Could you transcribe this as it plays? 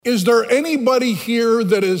Is there anybody here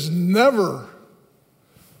that has never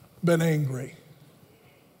been angry?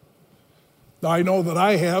 Now, I know that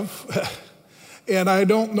I have, and I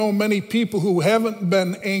don't know many people who haven't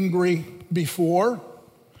been angry before.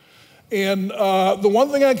 And the one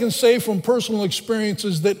thing I can say from personal experience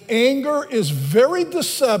is that anger is very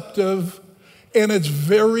deceptive and it's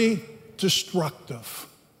very destructive.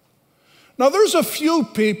 Now, there's a few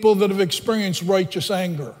people that have experienced righteous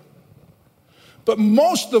anger. But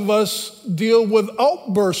most of us deal with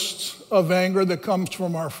outbursts of anger that comes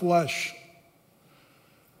from our flesh.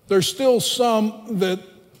 There's still some that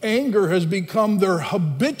anger has become their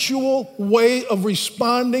habitual way of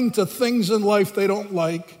responding to things in life they don't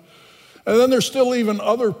like. And then there's still even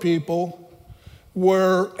other people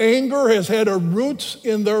where anger has had a root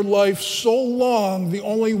in their life so long, the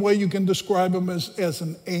only way you can describe them is as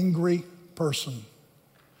an angry person.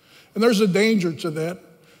 And there's a danger to that.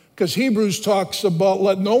 Because Hebrews talks about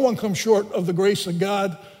let no one come short of the grace of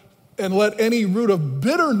God and let any root of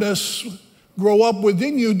bitterness grow up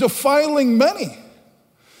within you, defiling many.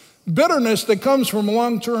 Bitterness that comes from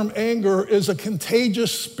long-term anger is a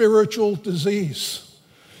contagious spiritual disease,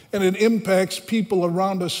 and it impacts people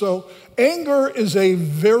around us. So anger is a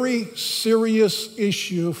very serious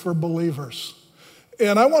issue for believers.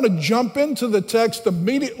 And I want to jump into the text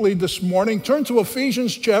immediately this morning. Turn to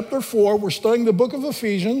Ephesians chapter 4. We're studying the book of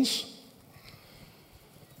Ephesians.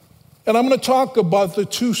 And I'm going to talk about the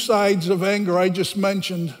two sides of anger I just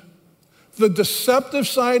mentioned. The deceptive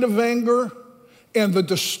side of anger and the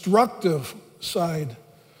destructive side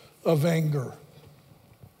of anger.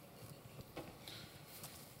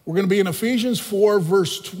 We're going to be in Ephesians 4,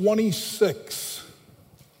 verse 26.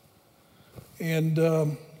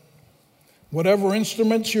 And whatever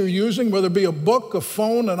instruments you're using, whether it be a book, a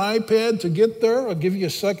phone, an iPad, to get there, I'll give you a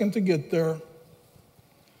second to get there.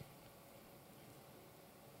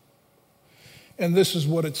 And this is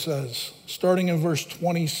what it says, starting in verse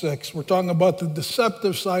 26. We're talking about the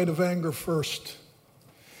deceptive side of anger first.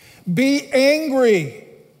 Be angry,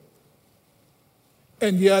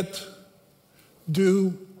 and yet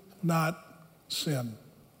do not sin.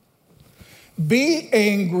 Be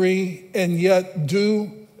angry, and yet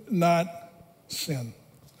do not sin.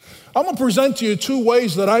 I'm going to present to you two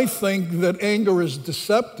ways that I think that anger is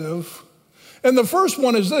deceptive. And the first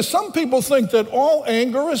one is this. Some people think that all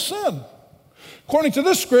anger is sin. According to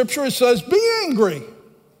this scripture, it says, be angry,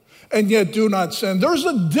 and yet do not sin. There's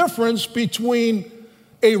a difference between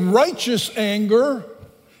a righteous anger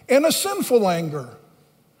and a sinful anger.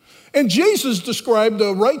 And Jesus described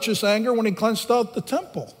a righteous anger when he cleansed out the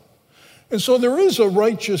temple. And so there is a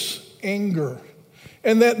righteous anger.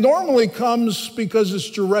 And that normally comes because it's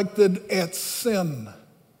directed at sin.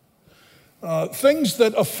 Things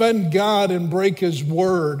that offend God and break his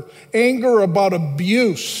word. Anger about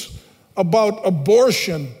abuse, about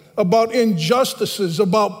abortion, about injustices,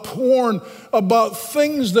 about porn, about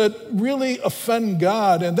things that really offend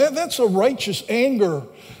God. And that's a righteous anger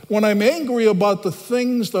when I'm angry about the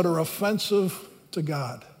things that are offensive to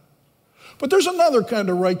God. But there's another kind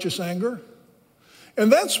of righteous anger.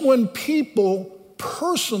 And that's when people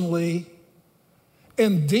personally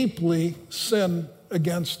and deeply sin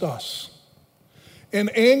against us.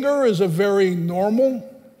 And anger is a very normal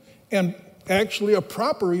and actually a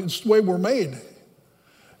proper, it's the way we're made.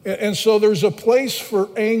 And so there's a place for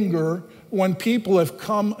anger when people have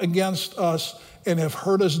come against us and have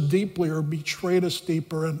hurt us deeply or betrayed us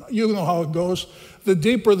deeper. And you know how it goes. The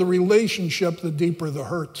deeper the relationship, the deeper the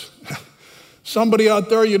hurt. Somebody out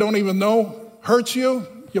there you don't even know hurts you,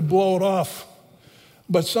 you blow it off.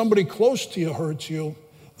 But somebody close to you hurts you,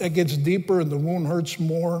 that gets deeper and the wound hurts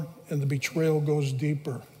more and the betrayal goes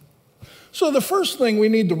deeper. So the first thing we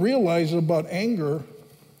need to realize about anger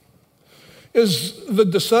is the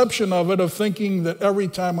deception of it, of thinking that every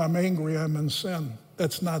time I'm angry, I'm in sin.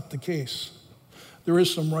 That's not the case. There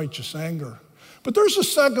is some righteous anger. But there's a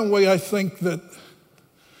second way I think that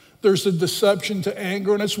there's a deception to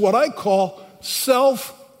anger, and it's what I call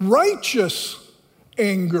self-righteous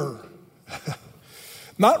anger.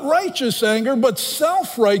 Not righteous anger, but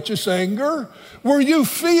self-righteous anger, where you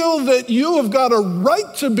feel that you have got a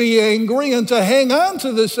right to be angry and to hang on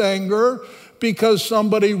to this anger because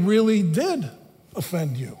somebody really did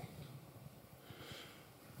offend you.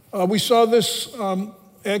 We saw this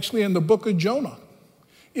actually in the book of Jonah.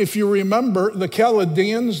 If you remember, the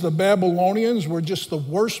Chaldeans, the Babylonians, were just the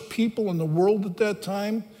worst people in the world at that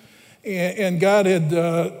time. And God had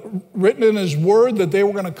written in his word that they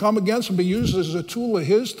were going to come against and be used as a tool of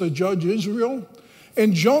his to judge Israel.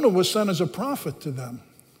 And Jonah was sent as a prophet to them.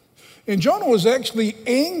 And Jonah was actually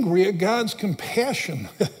angry at God's compassion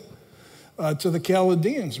to the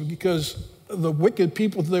Chaldeans because the wicked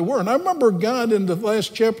people they were. And I remember God in the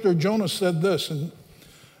last chapter of Jonah said this, and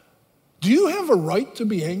do you have a right to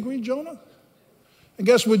be angry, Jonah? And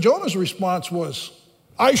guess what Jonah's response was?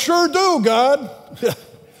 I sure do, God.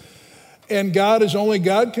 And God, as only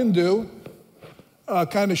God can do,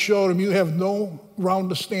 kind of showed him, you have no ground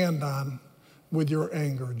to stand on with your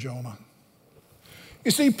anger, Jonah.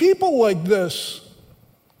 You see, people like this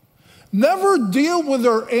never deal with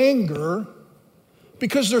their anger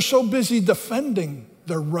because they're so busy defending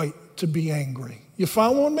their right to be angry. You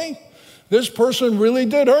following me? This person really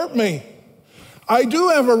did hurt me. I do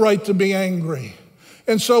have a right to be angry.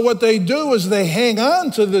 And so what they do is they hang on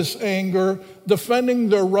to this anger, defending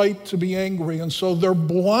their right to be angry. And so they're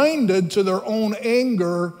blinded to their own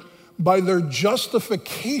anger by their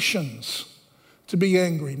justifications to be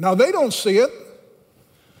angry. Now, they don't see it.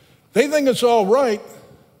 They think it's all right.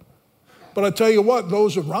 But I tell you what,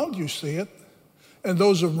 those around you see it. And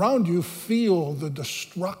those around you feel the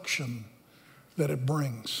destruction that it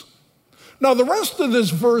brings. Now, the rest of this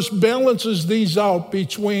verse balances these out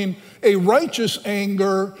between a righteous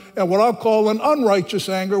anger and what I'll call an unrighteous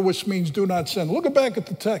anger, which means do not sin. Look back at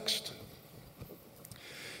the text.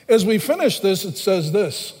 As we finish this, it says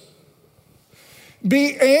this.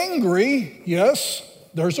 Be angry, yes,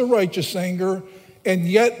 there's a righteous anger, and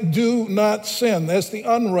yet do not sin. That's the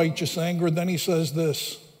unrighteous anger. Then he says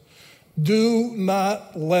this. Do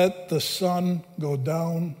not let the sun go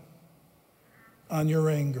down on your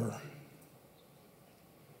anger.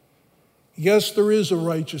 Yes, there is a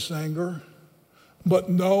righteous anger, but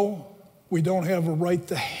no, we don't have a right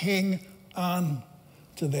to hang on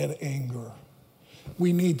to that anger.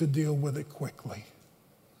 We need to deal with it quickly.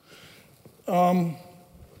 You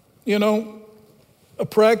know, a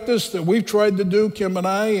practice that we've tried to do, Kim and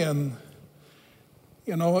I, and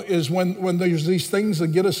is when there's these things that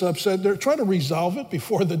get us upset, try to resolve it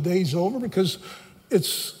before the day's over, because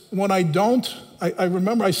it's when I don't, I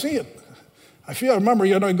remember, I see it. I remember,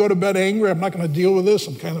 I go to bed angry, I'm not going to deal with this,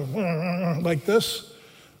 I'm kind of like this.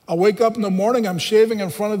 I wake up in the morning, I'm shaving in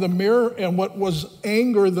front of the mirror, and what was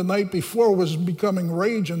anger the night before was becoming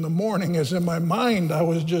rage in the morning, as in my mind I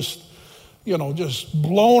was just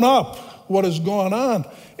blown up what is going on.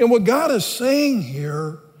 And what God is saying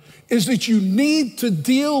here is that you need to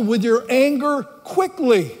deal with your anger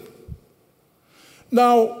quickly.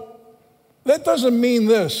 Now, that doesn't mean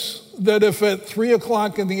this, that if at 3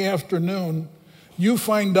 o'clock in the afternoon you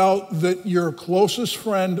find out that your closest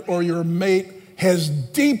friend or your mate has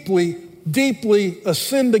deeply, deeply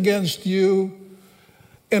sinned against you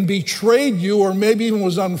and betrayed you, or maybe even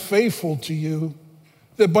was unfaithful to you,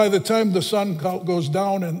 that by the time the sun goes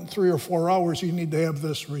down in 3 or 4 hours, you need to have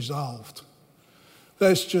this resolved.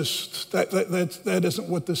 That's just, that isn't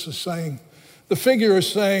what this is saying. The figure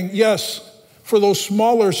is saying, yes, for those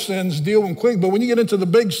smaller sins, deal with them quick. But when you get into the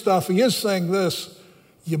big stuff, he is saying this,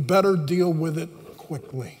 you better deal with it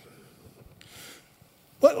quickly.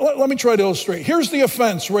 Let me try to illustrate. Here's the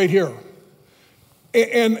offense right here.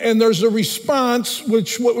 And there's a response,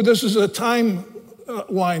 this is a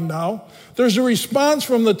timeline now. There's a response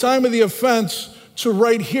from the time of the offense to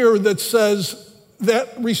right here that says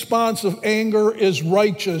that response of anger is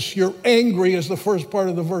righteous. You're angry, as the first part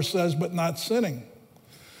of the verse says, but not sinning.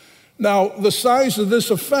 Now, the size of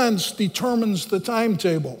this offense determines the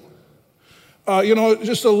timetable.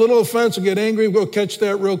 Just a little offense, I get angry, we'll catch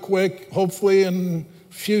that real quick, hopefully in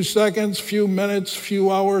a few seconds, few minutes,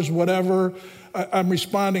 few hours, whatever, I'm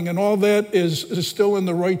responding. And all that is still in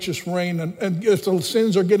the righteous reign. And if the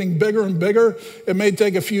sins are getting bigger and bigger, it may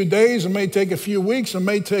take a few days, it may take a few weeks, it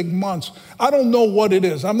may take months. I don't know what it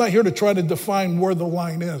is. I'm not here to try to define where the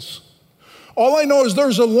line is. All I know is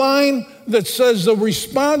there's a line that says the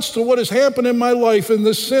response to what has happened in my life and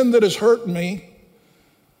the sin that has hurt me,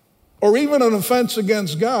 or even an offense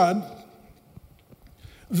against God,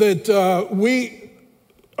 that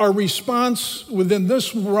our response within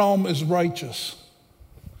this realm is righteous.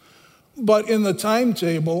 But in the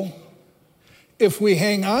timetable, if we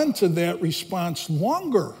hang on to that response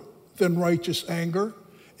longer than righteous anger,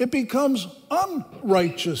 it becomes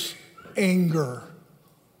unrighteous anger.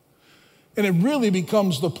 And it really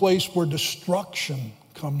becomes the place where destruction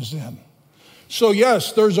comes in. So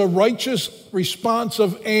yes, there's a righteous response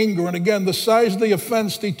of anger. And again, the size of the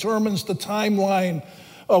offense determines the timeline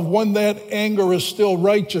of when that anger is still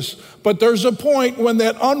righteous. But there's a point when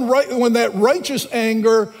that righteous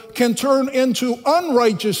anger can turn into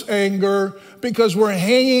unrighteous anger because we're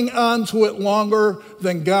hanging on to it longer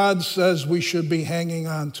than God says we should be hanging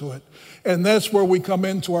on to it. And that's where we come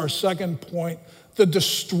into our second point, the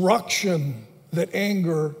destruction that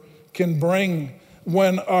anger can bring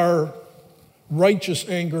when our righteous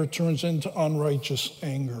anger turns into unrighteous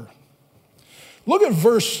anger. Look at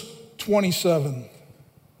verse 27.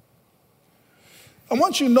 I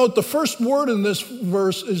want you to note the first word in this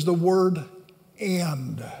verse is the word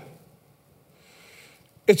and.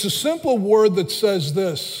 It's a simple word that says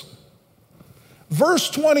this. Verse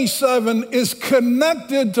 27 is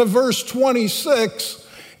connected to verse 26,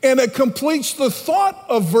 and it completes the thought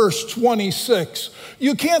of verse 26.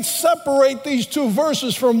 You can't separate these two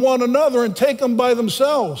verses from one another and take them by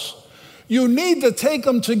themselves. You need to take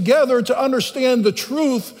them together to understand the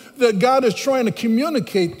truth that God is trying to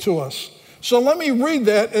communicate to us. So let me read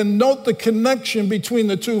that and note the connection between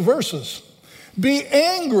the two verses. Be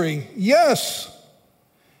angry, yes,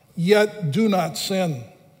 yet do not sin.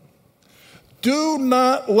 Do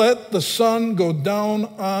not let the sun go down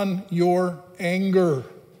on your anger,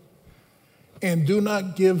 and do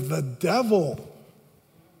not give the devil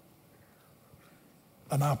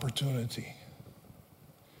an opportunity.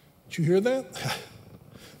 Did you hear that?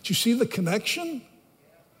 Did you see the connection?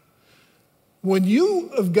 When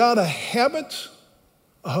you have got a habit,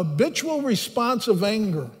 a habitual response of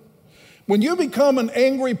anger, when you become an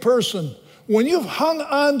angry person, when you've hung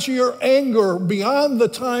on to your anger beyond the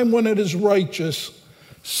time when it is righteous,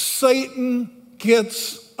 Satan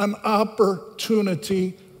gets an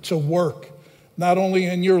opportunity to work, not only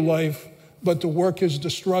in your life, but to work his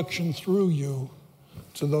destruction through you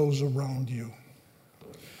to those around you.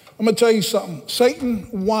 I'm going to tell you something.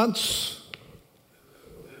 Satan wants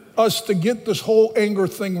us to get this whole anger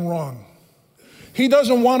thing wrong. He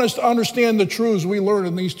doesn't want us to understand the truths we learn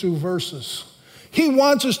in these two verses. He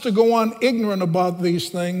wants us to go on ignorant about these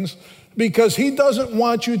things because he doesn't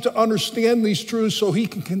want you to understand these truths so he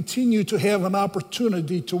can continue to have an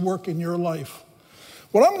opportunity to work in your life.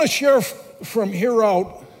 What I'm going to share from here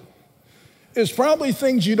out is probably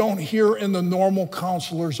things you don't hear in the normal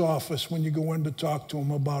counselor's office when you go in to talk to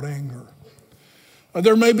them about anger.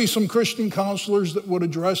 There may be some Christian counselors that would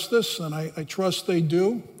address this, and I trust they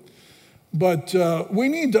do. But we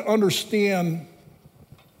need to understand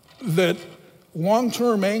that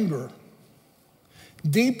long-term anger,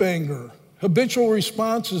 deep anger, habitual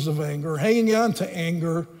responses of anger, hanging on to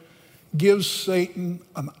anger, gives Satan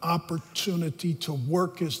an opportunity to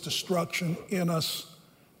work his destruction in us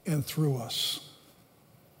and through us.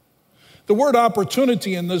 The word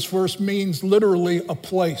opportunity in this verse means literally a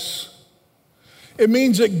place. It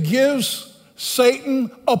means it gives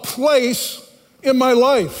Satan a place in my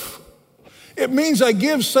life. It means I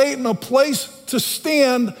give Satan a place to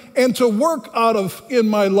stand and to work out of in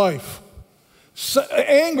my life.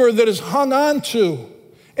 Anger that is hung on to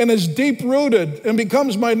and is deep-rooted and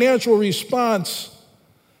becomes my natural response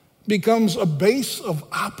becomes a base of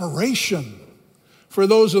operation. For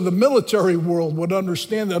those of the military world would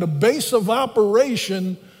understand that a base of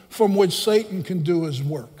operation from which Satan can do his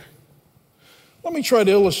work. Let me try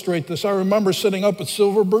to illustrate this. I remember sitting up at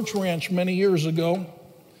Silver Birch Ranch many years ago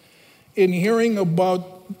in hearing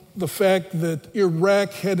about the fact that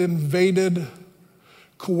Iraq had invaded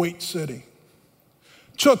Kuwait City.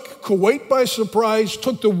 Took Kuwait by surprise,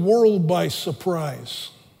 took the world by surprise.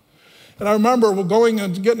 And I remember going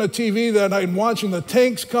and getting a TV that night and watching the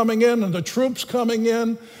tanks coming in and the troops coming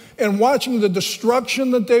in and watching the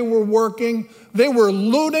destruction that they were working. They were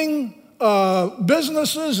looting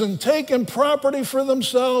businesses and taking property for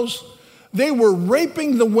themselves. They were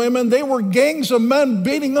raping the women. They were gangs of men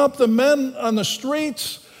beating up the men on the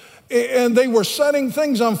streets. And they were setting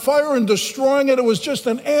things on fire and destroying it. It was just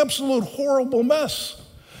an absolute horrible mess.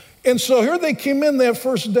 And so here they came in that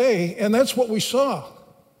first day, and that's what we saw.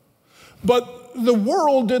 But the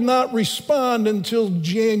world did not respond until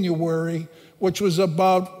January, which was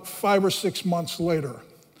about 5 or 6 months later.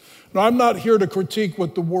 Now, I'm not here to critique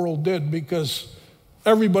what the world did because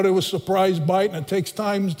everybody was surprised by it, and it takes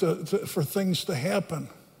time for things to happen.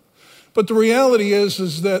 But the reality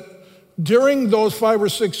is that during those 5 or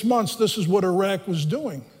 6 months, this is what Iraq was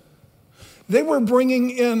doing. They were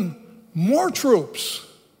bringing in more troops,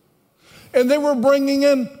 and they were bringing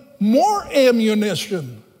in more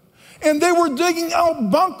ammunition, and they were digging out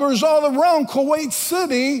bunkers all around Kuwait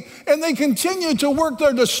City, and they continued to work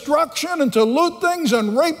their destruction and to loot things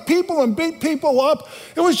and rape people and beat people up.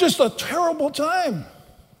 It was just a terrible time.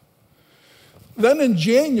 Then in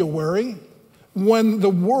January, when the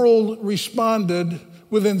world responded,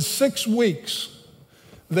 within 6 weeks,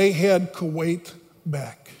 they had Kuwait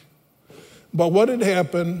back. But what had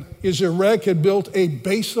happened is Iraq had built a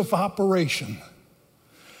base of operation,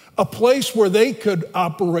 a place where they could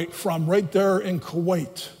operate from right there in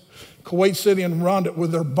Kuwait City and around it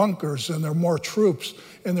with their bunkers and their more troops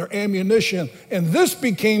and their ammunition. And this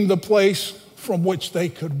became the place from which they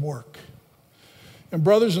could work. And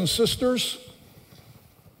brothers and sisters,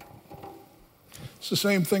 it's the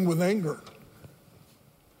same thing with anger.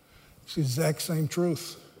 It's the exact same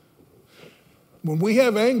truth. When we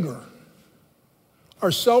have anger,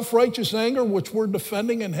 our self-righteous anger, which we're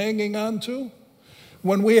defending and hanging on to,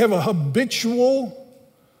 when we have a habitual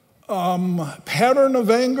pattern of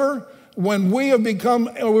anger, when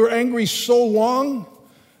we're angry so long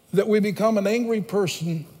that we become an angry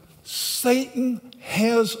person, Satan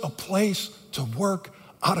has a place to work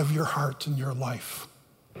out of your heart and your life.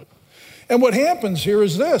 And what happens here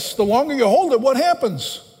is this: the longer you hold it, what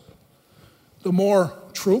happens? The more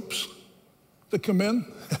troops that come in,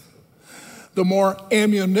 the more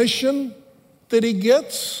ammunition that he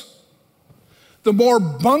gets, the more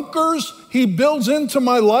bunkers he builds into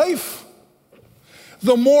my life,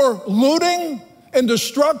 the more looting and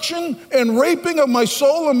destruction and raping of my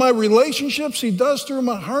soul and my relationships he does through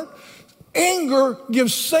my heart. Anger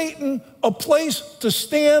gives Satan a place to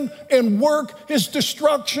stand and work his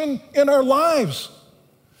destruction in our lives.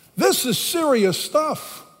 This is serious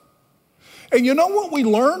stuff. And you know what we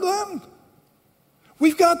learned then?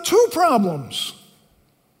 We've got two problems.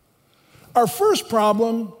 Our first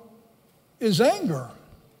problem is anger.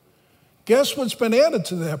 Guess what's been added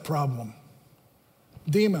to that problem?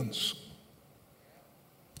 Demons.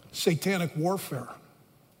 Satanic warfare.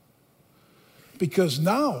 Because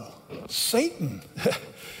now, Satan,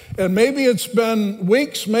 and maybe it's been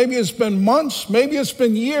weeks, maybe it's been months, maybe it's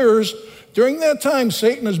been years, during that time,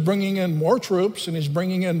 Satan is bringing in more troops, and he's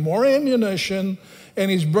bringing in more ammunition, and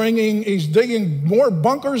he's digging more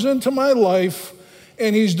bunkers into my life,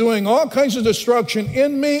 and he's doing all kinds of destruction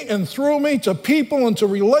in me and through me to people and to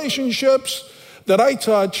relationships that I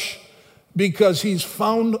touch, because he's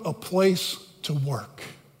found a place to work.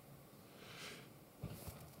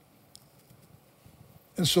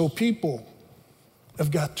 And so people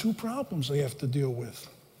have got two problems they have to deal with.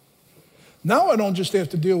 Now I don't just have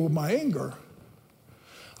to deal with my anger.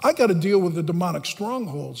 I got to deal with the demonic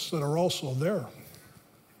strongholds that are also there.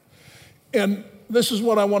 And this is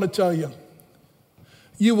what I want to tell you.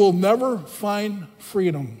 You will never find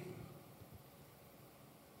freedom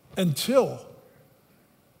until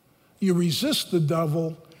you resist the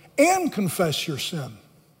devil and confess your sin.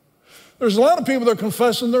 There's a lot of people that are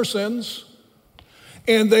confessing their sins,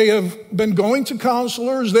 and they have been going to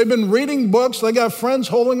counselors, they've been reading books, they got friends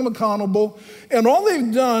holding them accountable, and all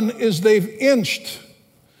they've done is they've inched,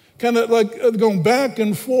 kind of like going back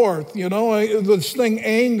and forth, this thing,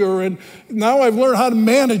 anger, and now I've learned how to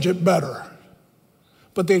manage it better.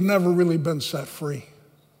 But they've never really been set free.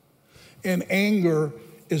 And anger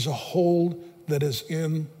is a hold that is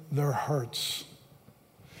in their hearts.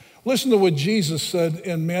 Listen to what Jesus said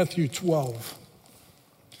in Matthew 12.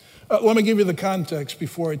 Let me give you the context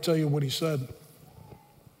before I tell you what he said.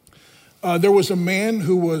 There was a man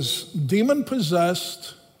who was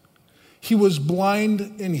demon-possessed, he was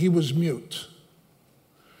blind, and he was mute.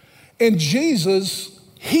 And Jesus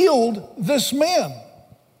healed this man.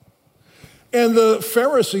 And the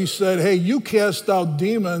Pharisees said, hey, you cast out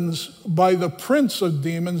demons by the prince of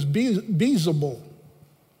demons, Beelzebul.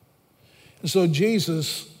 And so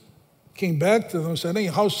Jesus came back to them and said, any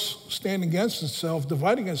house standing against itself,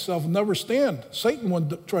 dividing itself, will never stand. Satan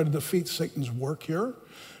wouldn't try to defeat Satan's work here.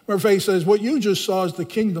 Remember, he says, what you just saw is the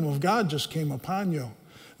kingdom of God just came upon you.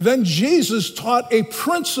 Then Jesus taught a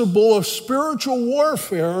principle of spiritual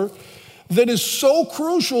warfare that is so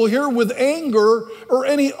crucial here with anger or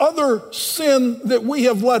any other sin that we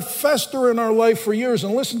have let fester in our life for years.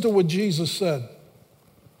 And listen to what Jesus said.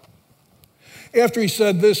 After he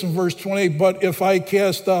said this in verse 28, but if I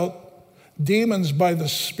cast out demons by the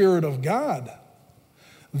Spirit of God,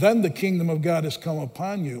 then the kingdom of God has come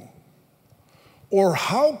upon you. Or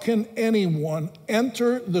how can anyone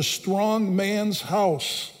enter the strong man's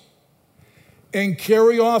house and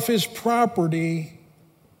carry off his property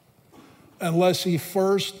unless he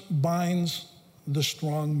first binds the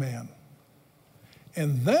strong man?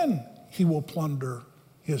 And then he will plunder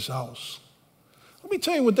his house. Let me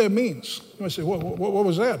tell you what that means. You might say, what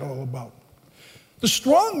was that all about? The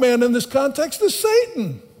strong man in this context is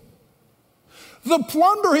Satan. The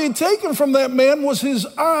plunder he had taken from that man was his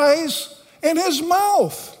eyes and his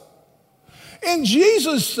mouth. And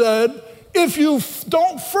Jesus said, if you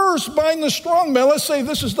don't first bind the strong man, let's say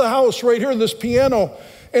this is the house right here, this piano,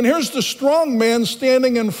 and here's the strong man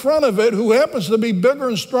standing in front of it who happens to be bigger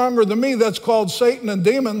and stronger than me, that's called Satan and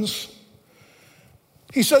demons.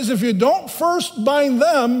 He says, if you don't first bind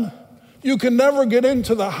them, you can never get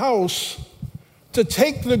into the house to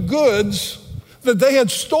take the goods that they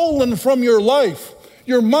had stolen from your life,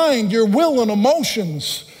 your mind, your will, and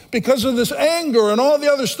emotions. because of this anger and all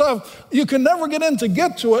the other stuff. You can never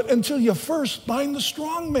get to it until you first bind the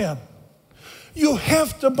strong man. You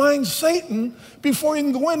have to bind Satan before you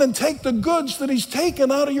can go in and take the goods that he's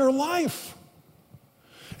taken out of your life.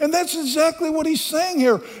 And that's exactly what he's saying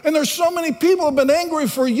here. And there's so many people who have been angry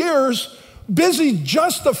for years, busy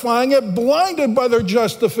justifying it, blinded by their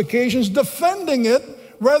justifications, defending it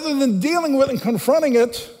rather than dealing with it and confronting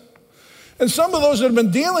it. And some of those that have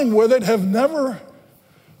been dealing with it have never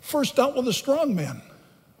first dealt with a strong man.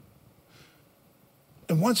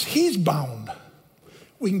 And once he's bound,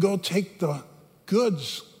 we can go take the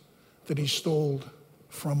goods that he stole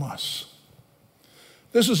from us.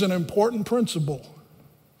 This is an important principle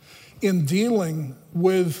in dealing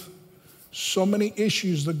with so many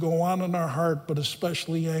issues that go on in our heart, but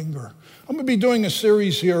especially anger. I'm going to be doing a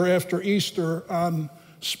series here after Easter on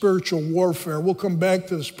spiritual warfare. We'll come back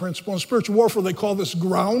to this principle. In spiritual warfare, they call this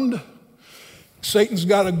ground. Satan's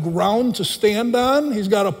got a ground to stand on. He's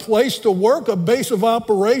got a place to work, a base of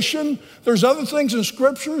operation. There's other things in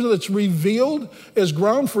Scripture that's revealed as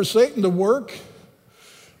ground for Satan to work.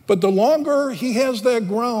 But the longer he has that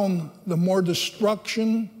ground, the more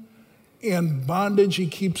destruction and bondage he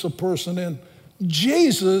keeps a person in.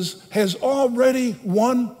 Jesus has already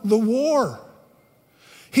won the war.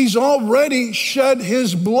 He's already shed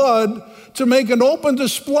his blood to make an open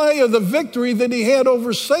display of the victory that he had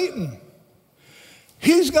over Satan.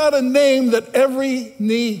 He's got a name that every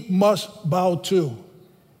knee must bow to.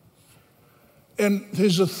 And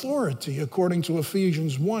his authority, according to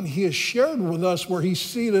Ephesians 1, he has shared with us where he's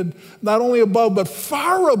seated not only above, but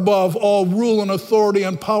far above all rule and authority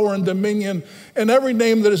and power and dominion, and every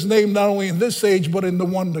name that is named not only in this age, but in the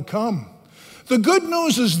one to come. The good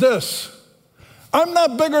news is this: I'm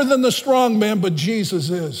not bigger than the strong man, but Jesus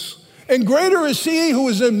is. And greater is he who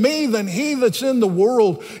is in me than he that's in the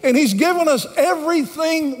world. And he's given us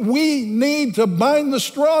everything we need to bind the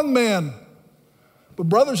strong man. But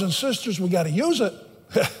brothers and sisters, we got to use it.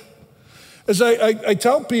 As I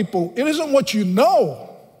tell people, it isn't what you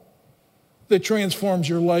know that transforms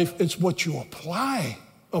your life. It's what you apply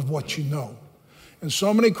of what you know. And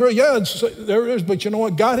so many, there it is. But you know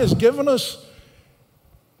what? God has given us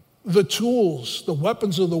the tools, the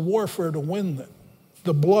weapons of the warfare to win it.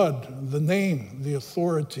 The blood, the name, the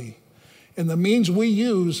authority. And the means we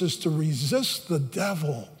use is to resist the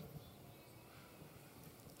devil.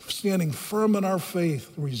 Standing firm in our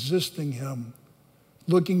faith, resisting him,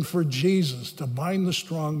 looking for Jesus to bind the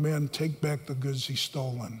strong man, take back the goods he's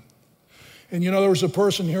stolen. And you know, there was a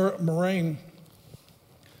person here at Moraine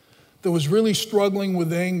that was really struggling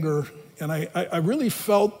with anger, and I really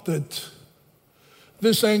felt that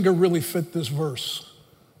this anger really fit this verse.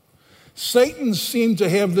 Satan seemed to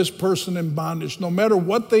have this person in bondage. No matter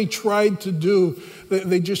what they tried to do,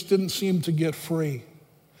 they just didn't seem to get free.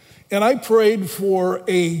 And I prayed for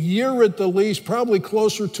a year at the least, probably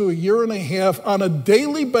closer to a year and a half. On a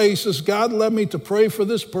daily basis, God led me to pray for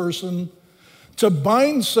this person, to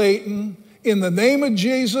bind Satan in the name of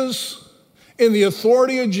Jesus, in the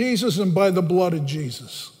authority of Jesus, and by the blood of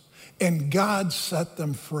Jesus. And God set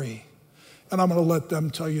them free. And I'm going to let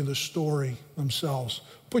them tell you the story themselves.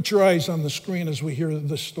 Put your eyes on the screen as we hear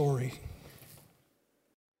this story.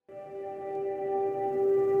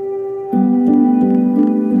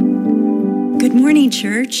 Good morning,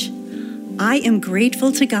 church. I am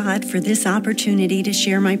grateful to God for this opportunity to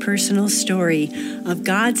share my personal story of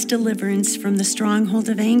God's deliverance from the stronghold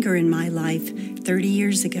of anger in my life 30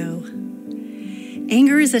 years ago.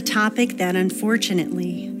 Anger is a topic that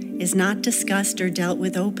unfortunately is not discussed or dealt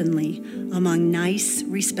with openly among nice,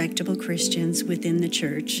 respectable Christians within the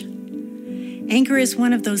church. Anger is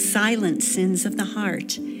one of those silent sins of the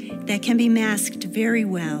heart that can be masked very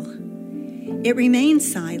well. It remains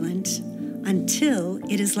silent until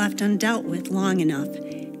it is left undealt with long enough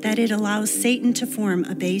that it allows Satan to form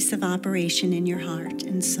a base of operation in your heart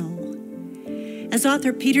and soul. As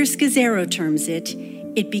author Peter Scazzero terms it,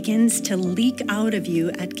 it begins to leak out of you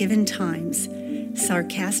at given times.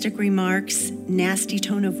 Sarcastic remarks, nasty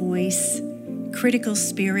tone of voice, critical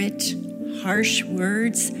spirit, harsh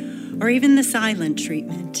words, or even the silent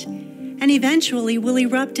treatment, and eventually will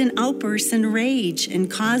erupt in outbursts and rage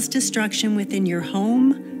and cause destruction within your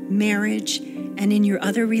home, marriage, and in your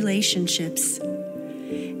other relationships.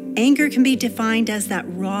 Anger can be defined as that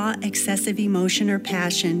raw, excessive emotion or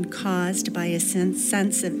passion caused by a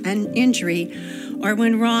sense of an injury or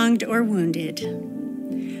when wronged or wounded.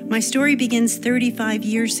 My story begins 35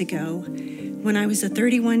 years ago when I was a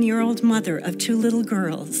 31-year-old mother of two little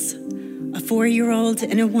girls, a 4-year-old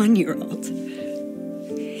and a 1-year-old.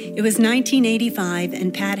 It was 1985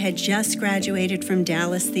 and Pat had just graduated from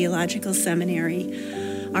Dallas Theological Seminary.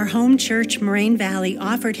 Our home church, Moraine Valley,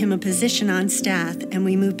 offered him a position on staff, and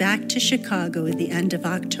we moved back to Chicago at the end of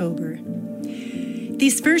October.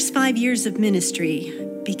 These first 5 years of ministry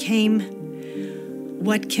became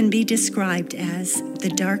what can be described as the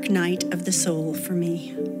dark night of the soul for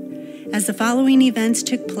me. As the following events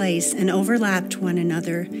took place and overlapped one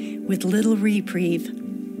another with little reprieve,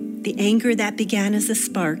 the anger that began as a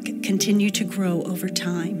spark continued to grow over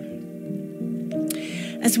time.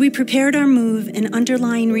 As we prepared our move, an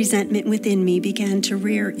underlying resentment within me began to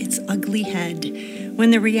rear its ugly head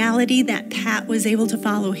when the reality that Pat was able to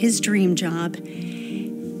follow his dream job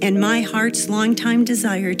and my heart's longtime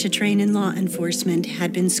desire to train in law enforcement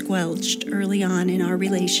had been squelched early on in our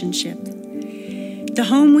relationship. The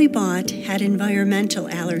home we bought had environmental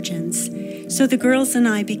allergens, so the girls and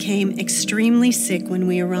I became extremely sick when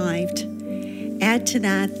we arrived. Add to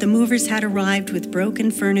that, the movers had arrived with broken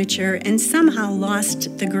furniture and somehow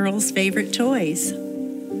lost the girls' favorite toys.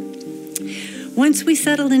 Once we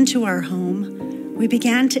settled into our home, we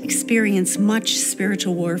began to experience much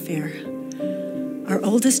spiritual warfare. Our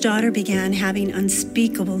oldest daughter began having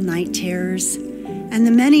unspeakable night terrors, and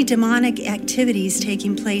the many demonic activities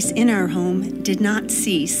taking place in our home did not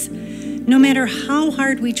cease, no matter how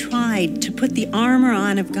hard we tried to put the armor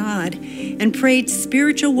on of God and prayed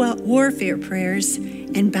spiritual warfare prayers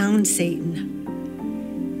and bound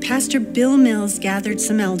Satan. Pastor Bill Mills gathered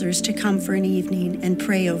some elders to come for an evening and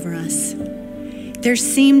pray over us. There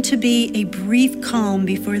seemed to be a brief calm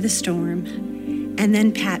before the storm, and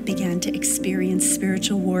then Pat began to experience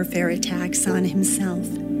spiritual warfare attacks on himself.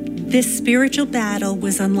 This spiritual battle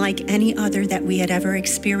was unlike any other that we had ever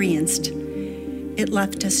experienced. It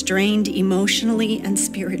left us drained emotionally and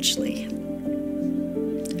spiritually.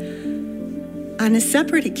 On a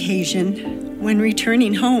separate occasion, when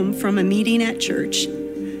returning home from a meeting at church,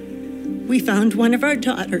 we found one of our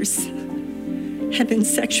daughters had been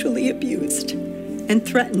sexually abused and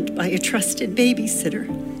threatened by a trusted babysitter.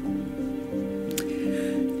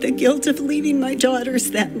 The guilt of leaving my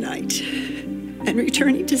daughters that night and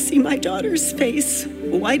returning to see my daughter's face,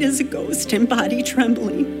 white as a ghost and body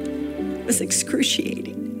trembling, was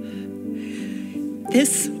excruciating.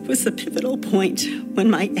 This was the pivotal point when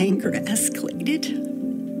my anger escalated.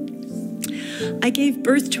 I gave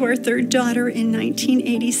birth to our third daughter in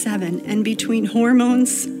 1987, and between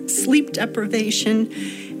hormones, sleep deprivation,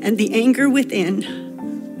 and the anger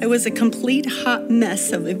within, I was a complete hot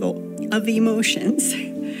mess of emotions.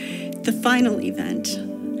 The final event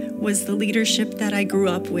was the leadership that I grew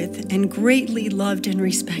up with and greatly loved and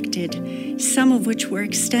respected, some of which were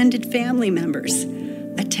extended family members,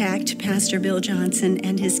 attacked Pastor Bill Johnson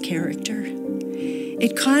and his character.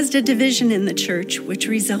 It caused a division in the church, which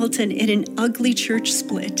resulted in an ugly church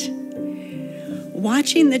split.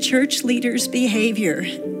 Watching the church leaders' behavior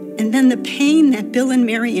and then the pain that Bill and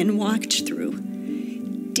Marion walked through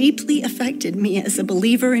deeply affected me as a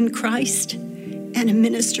believer in Christ and a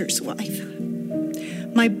minister's wife.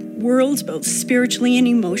 My world, both spiritually and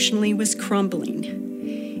emotionally, was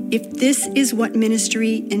crumbling. If this is what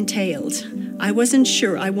ministry entailed, I wasn't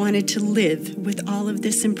sure I wanted to live with all of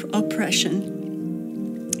this oppression.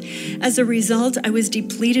 As a result, I was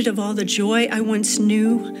depleted of all the joy I once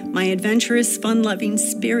knew. My adventurous, fun-loving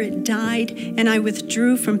spirit died, and I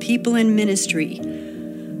withdrew from people in ministry.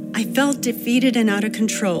 I felt defeated and out of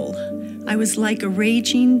control. I was like a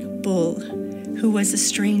raging bull who was a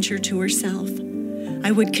stranger to herself. I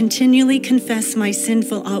would continually confess my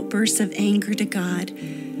sinful outbursts of anger to God,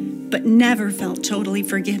 but never felt totally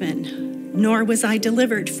forgiven, nor was I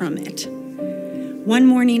delivered from it. One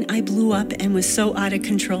morning, I blew up and was so out of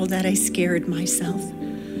control that I scared myself.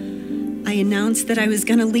 I announced that I was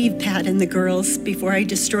going to leave Pat and the girls before I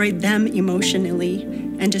destroyed them emotionally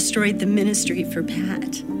and destroyed the ministry for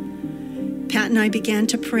Pat. Pat and I began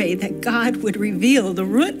to pray that God would reveal the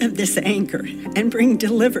root of this anger and bring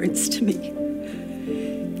deliverance to me.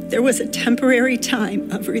 There was a temporary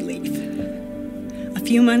time of relief. A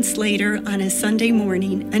few months later, on a Sunday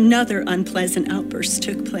morning, another unpleasant outburst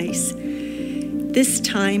took place. This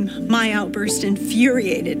time, my outburst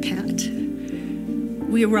infuriated Pat.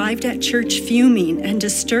 We arrived at church fuming and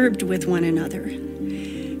disturbed with one another.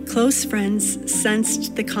 Close friends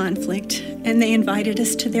sensed the conflict, and they invited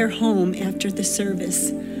us to their home after the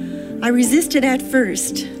service. I resisted at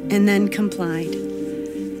first and then complied.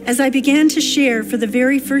 As I began to share for the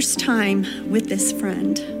very first time with this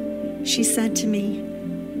friend, she said to me,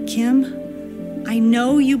 "Kim, I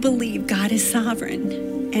know you believe God is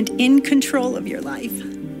sovereign and in control of your life,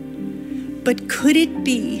 but could it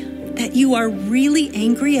be that you are really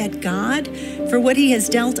angry at God for what he has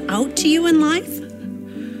dealt out to you in life?"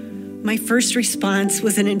 My first response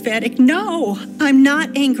was an emphatic, no, I'm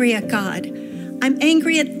not angry at God. I'm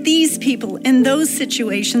angry at these people and those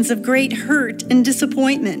situations of great hurt and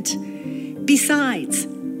disappointment. Besides,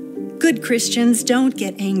 good Christians don't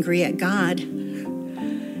get angry at God.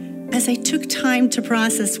 As I took time to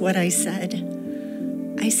process what I said,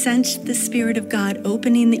 I sensed the Spirit of God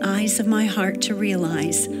opening the eyes of my heart to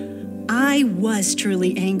realize I was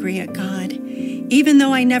truly angry at God, even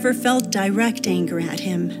though I never felt direct anger at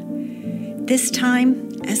Him. This time,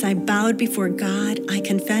 as I bowed before God, I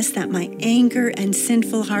confessed that my anger and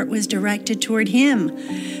sinful heart was directed toward Him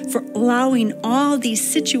for allowing all these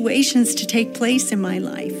situations to take place in my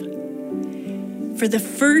life. For the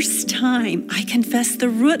first time, I confessed the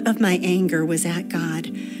root of my anger was at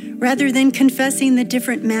God, rather than confessing the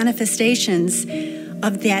different manifestations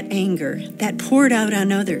of that anger that poured out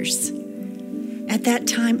on others. At that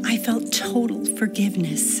time, I felt total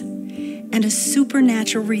forgiveness and a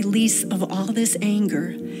supernatural release of all this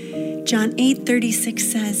anger. John 8:36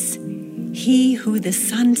 says, "He who the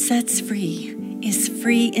Son sets free is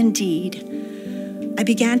free indeed." I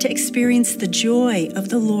began to experience the joy of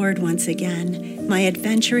the Lord once again. My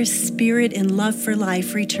adventurous spirit and love for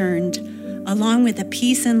life returned, along with the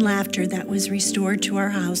peace and laughter that was restored to our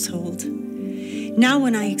household. Now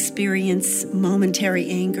when I experience momentary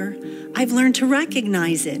anger, I've learned to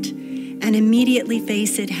recognize it and immediately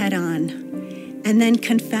face it head on, and then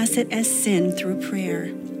confess it as sin through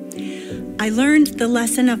prayer. I learned the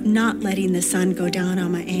lesson of not letting the sun go down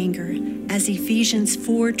on my anger, as Ephesians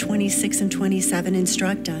 4:26 and 27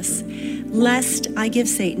 instruct us, lest I give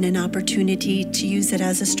Satan an opportunity to use it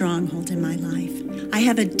as a stronghold in my life. I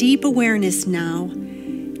have a deep awareness now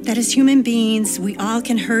that as human beings, we all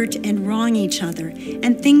can hurt and wrong each other,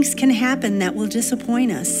 and things can happen that will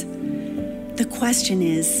disappoint us. The question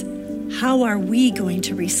is, how are we going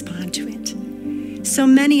to respond to it? So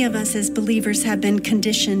many of us as believers have been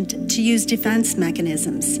conditioned to use defense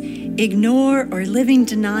mechanisms, ignore or live in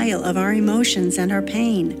denial of our emotions and our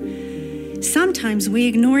pain. Sometimes we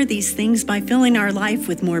ignore these things by filling our life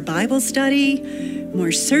with more Bible study,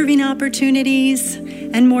 more serving opportunities,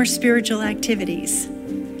 and more spiritual activities.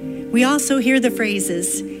 We also hear the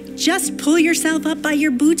phrases, just pull yourself up by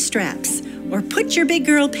your bootstraps, or put your big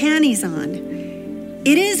girl panties on.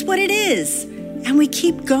 It is what it is, and we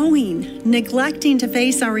keep going, neglecting to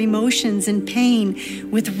face our emotions and pain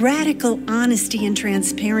with radical honesty and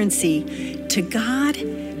transparency to God,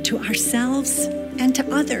 to ourselves, and to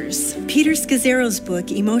others. Peter Scazzero's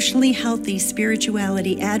book, Emotionally Healthy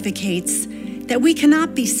Spirituality, advocates that we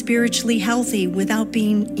cannot be spiritually healthy without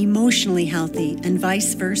being emotionally healthy, and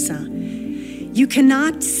vice versa. You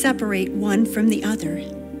cannot separate one from the other.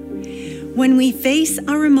 When we face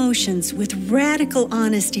our emotions with radical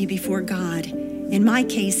honesty before God, in my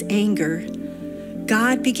case, anger,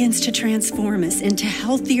 God begins to transform us into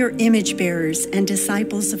healthier image bearers and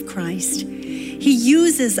disciples of Christ. He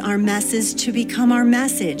uses our messes to become our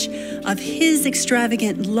message of His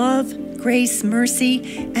extravagant love, grace,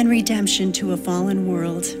 mercy, and redemption to a fallen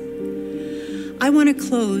world. I want to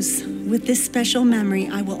close with this special memory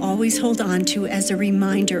I will always hold on to as a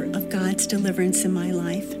reminder of God's deliverance in my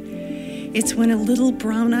life. It's when a little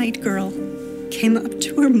brown-eyed girl came up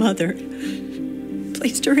to her mother,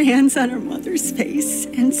 placed her hands on her mother's face,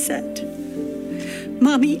 and said,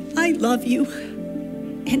 "Mommy, I love you,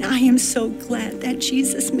 and I am so glad that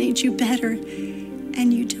Jesus made you better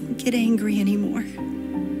and you don't get angry anymore."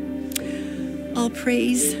 All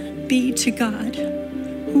praise be to God,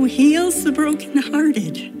 who heals the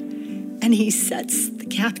brokenhearted, and He sets the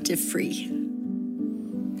captive free.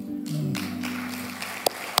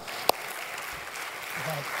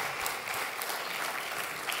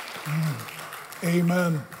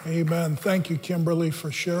 Amen. Amen. Thank you, Kimberly,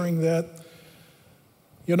 for sharing that.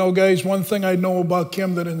 You know, guys, one thing I know about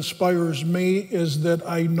Kim that inspires me is that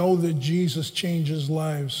I know that Jesus changes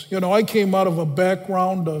lives. You know, I came out of a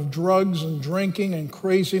background of drugs and drinking and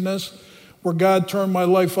craziness where God turned my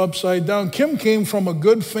life upside down. Kim came from a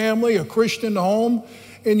good family, a Christian home,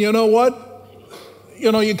 and you know what?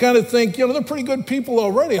 You know, you kind of think, you know, they're pretty good people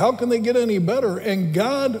already. How can they get any better? And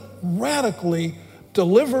God radically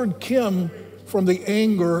delivered Kim from the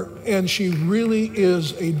anger, and she really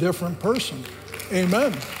is a different person.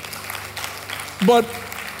 Amen. But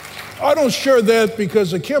I don't share that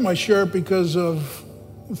because of Kim. I share it because of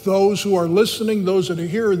those who are listening, those that are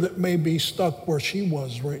here that may be stuck where she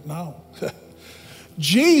was right now.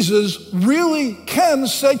 Jesus really can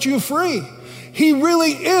set you free. He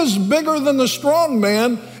really is bigger than the strong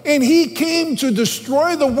man, and He came to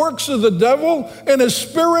destroy the works of the devil, and His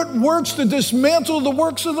Spirit works to dismantle the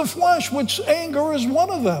works of the flesh, which anger is one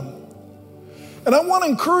of them. And I want to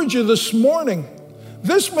encourage you this morning.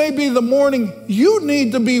 This may be the morning you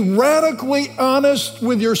need to be radically honest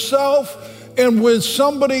with yourself and with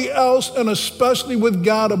somebody else, and especially with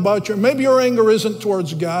God about maybe your anger isn't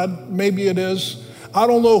towards God. Maybe it is. I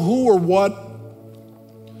don't know who or what.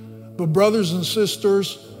 But brothers and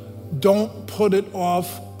sisters, don't put it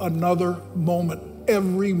off another moment.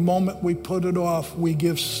 Every moment we put it off, we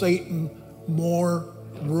give Satan more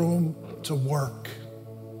room to work.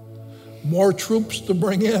 More troops to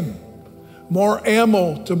bring in. More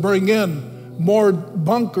ammo to bring in. More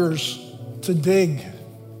bunkers to dig.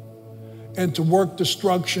 And to work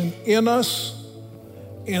destruction in us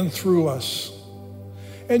and through us.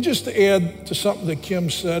 And just to add to something that Kim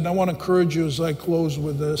said, I want to encourage you as I close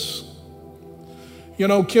with this. You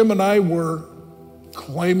know, Kim and I were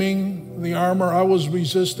claiming the armor. I was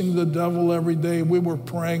resisting the devil every day. We were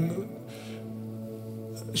praying.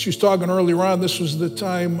 She was talking earlier on, this was the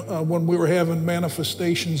time when we were having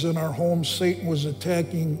manifestations in our home. Satan was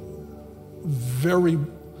attacking very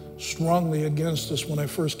strongly against us when I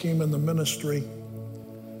first came in the ministry.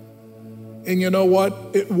 And you know what?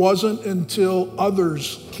 It wasn't until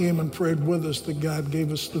others came and prayed with us that God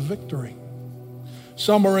gave us the victory.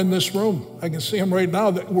 Some are in this room. I can see them right now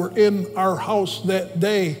that were in our house that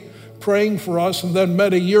day praying for us, and then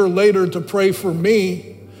met a year later to pray for me.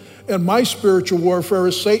 And my spiritual warfare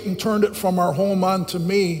is Satan turned it from our home onto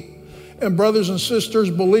me. And brothers and sisters,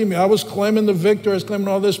 believe me, I was claiming the victory, I was claiming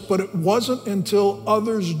all this, but it wasn't until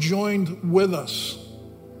others joined with us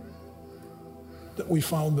that we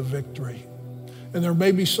found the victory. And there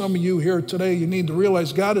may be some of you here today, you need to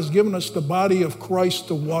realize God has given us the body of Christ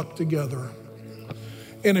to walk together.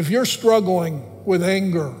 And if you're struggling with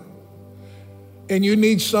anger and you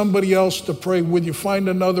need somebody else to pray with you, find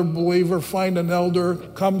another believer, find an elder,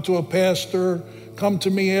 come to a pastor, come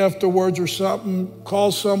to me afterwards or something,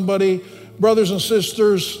 call somebody. Brothers and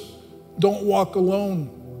sisters, don't walk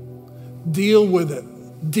alone. Deal with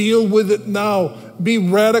it. Deal with it now. Be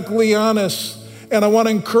radically honest. And I want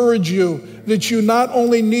to encourage you that you not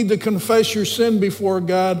only need to confess your sin before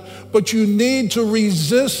God, but you need to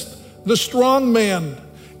resist the strong man.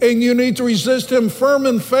 And you need to resist him firm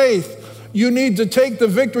in faith. You need to take the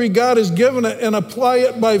victory God has given it and apply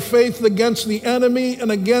it by faith against the enemy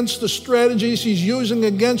and against the strategies he's using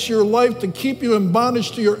against your life to keep you in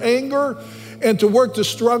bondage to your anger and to work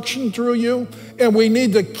destruction through you. And we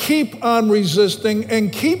need to keep on resisting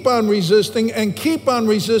and keep on resisting and keep on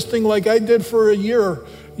resisting like I did for a year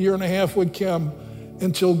and a half with Kim,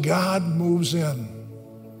 until God moves in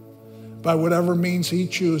by whatever means he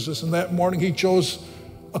chooses. And that morning he chose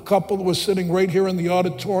a couple that was sitting right here in the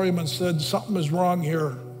auditorium and said, something is wrong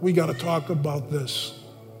here. We got to talk about this.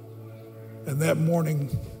 And that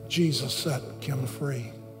morning, Jesus set Kim free.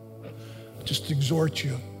 Just exhort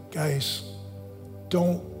you, guys,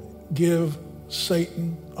 don't give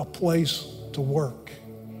Satan a place to work.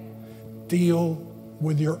 Deal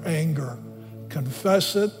with your anger.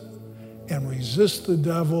 Confess it and resist the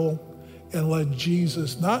devil, and let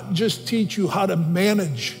Jesus not just teach you how to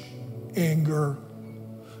manage anger,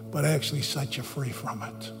 but actually set you free from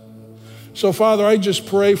it. So, Father, I just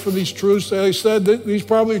pray for these truths. As I said, these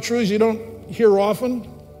probably truths you don't hear often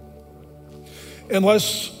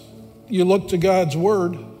unless you look to God's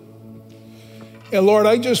word. And Lord,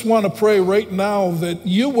 I just want to pray right now that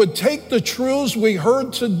you would take the truths we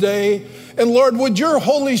heard today, and Lord, would your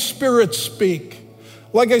Holy Spirit speak?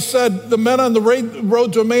 Like I said, the men on the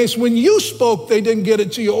road to Emmaus, when you spoke, they didn't get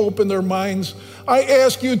it till you opened their minds. I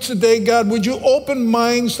ask you today, God, would you open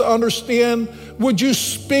minds to understand? Would you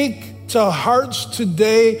speak to hearts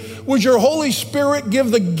today? Would your Holy Spirit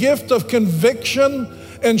give the gift of conviction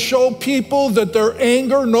and show people that their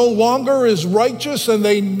anger no longer is righteous and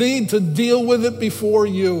they need to deal with it before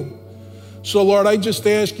you? So, Lord, I just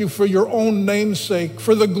ask you for your own name's sake,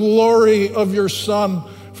 for the glory of your Son,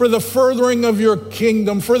 for the furthering of your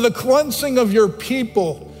kingdom, for the cleansing of your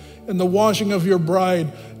people and the washing of your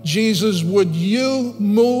bride. Jesus, would you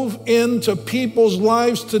move into people's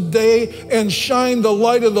lives today and shine the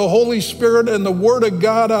light of the Holy Spirit and the Word of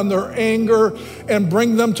God on their anger and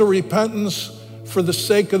bring them to repentance for the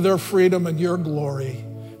sake of their freedom and your glory.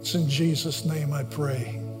 It's in Jesus' name I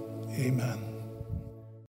pray. Amen.